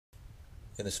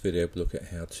In this video we'll look at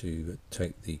how to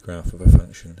take the graph of a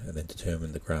function and then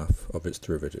determine the graph of its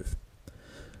derivative.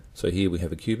 So here we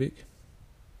have a cubic,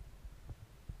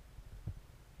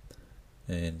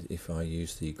 and if I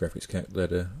use the graphics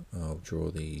calculator I'll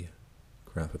draw the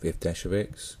graph of f dash of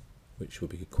x, which will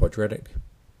be quadratic.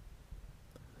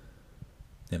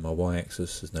 And my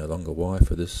y-axis is no longer y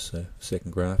for this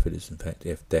second graph, it is in fact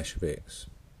f dash of x,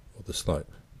 or the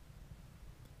slope.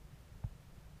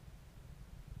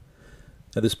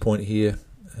 At this point here,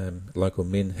 local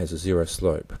min has a zero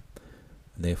slope,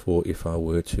 and therefore if I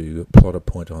were to plot a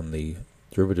point on the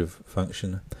derivative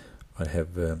function, I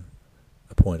have a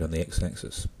point on the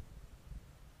x-axis.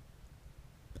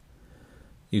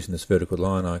 Using this vertical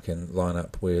line I can line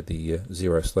up where the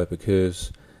zero slope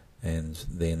occurs, and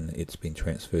then it's been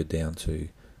transferred down to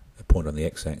a point on the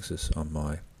x-axis on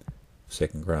my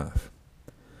second graph.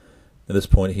 At this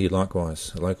point here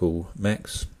likewise, local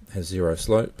max has zero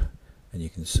slope, and you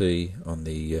can see on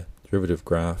the derivative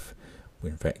graph we're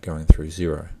in fact going through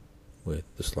zero, where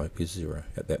the slope is zero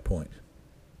at that point.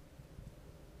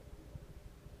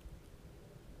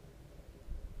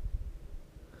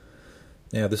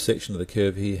 Now this section of the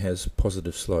curve here has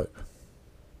positive slope.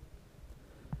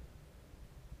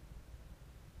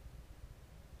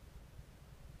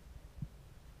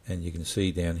 And you can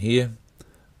see down here,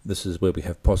 this is where we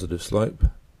have positive slope,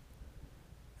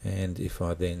 and if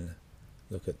I then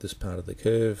look at this part of the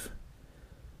curve,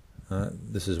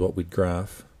 this is what we'd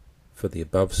graph for the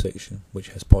above section, which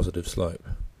has positive slope.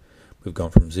 We've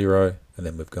gone from zero and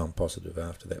then we've gone positive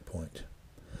after that point.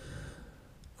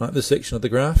 This section of the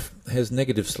graph has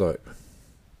negative slope,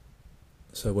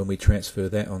 so when we transfer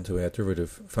that onto our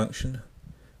derivative function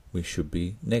we should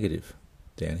be negative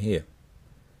down here,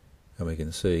 and we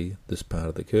can see this part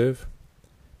of the curve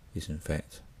is in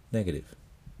fact negative.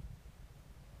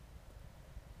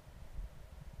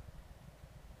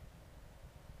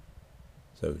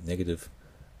 So negative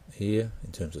here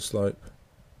in terms of slope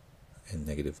and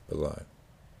negative below.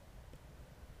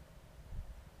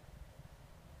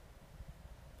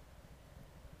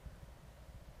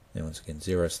 Now once again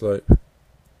zero slope,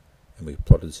 and we've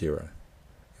plotted zero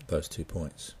at those 2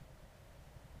 points.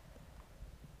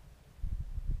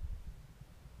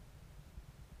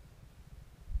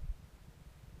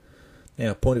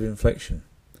 Now point of inflection,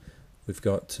 we've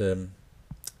got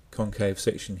concave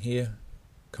section here,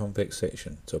 convex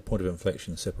section, so a point of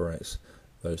inflection separates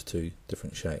those two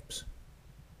different shapes.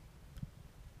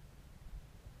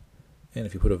 And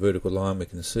if you put a vertical line we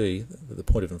can see that the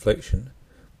point of inflection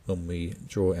when we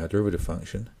draw our derivative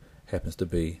function happens to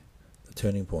be the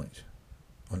turning point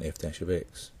on f dash of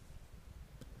x.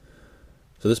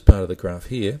 So this part of the graph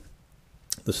here,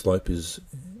 the slope is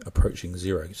approaching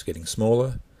zero, it's getting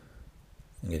smaller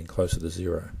and getting closer to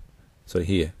zero. So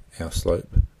here our slope,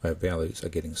 our values are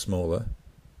getting smaller.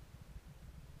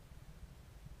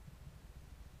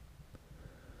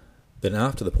 Then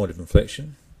after the point of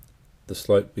inflection, the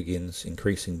slope begins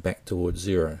increasing back towards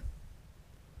zero.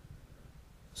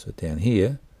 So down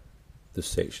here, this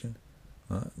section,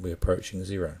 we're approaching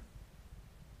zero.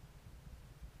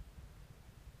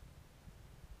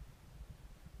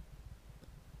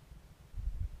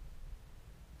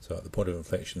 So at the point of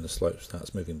inflection the slope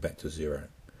starts moving back to zero.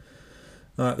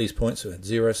 At these points are at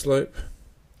zero slope.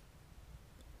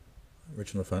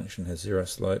 Original function has zero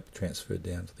slope, transferred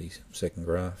down to the second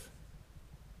graph.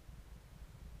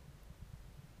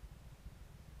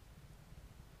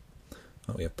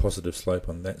 We have positive slope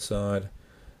on that side,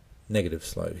 negative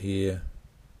slope here,